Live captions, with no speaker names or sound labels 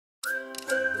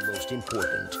most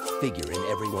important figure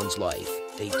in everyone's life.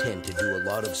 They tend to do a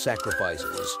lot of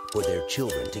sacrifices for their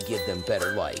children to give them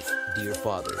better life. Dear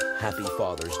Father, happy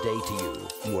Father's Day to you.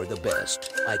 You are the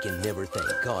best. I can never thank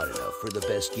God enough for the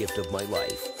best gift of my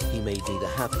life. He made me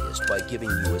the happiest by giving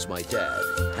you as my dad.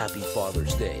 Happy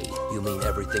Father's Day. You mean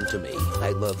everything to me. I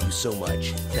love you so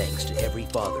much. Thanks to every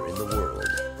father in the world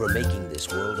for making this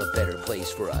world a better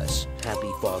place for us.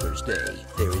 Happy Father's Day.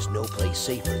 There is no place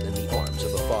safer than the arms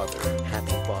of a father.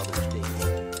 Happy Father's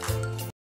Day.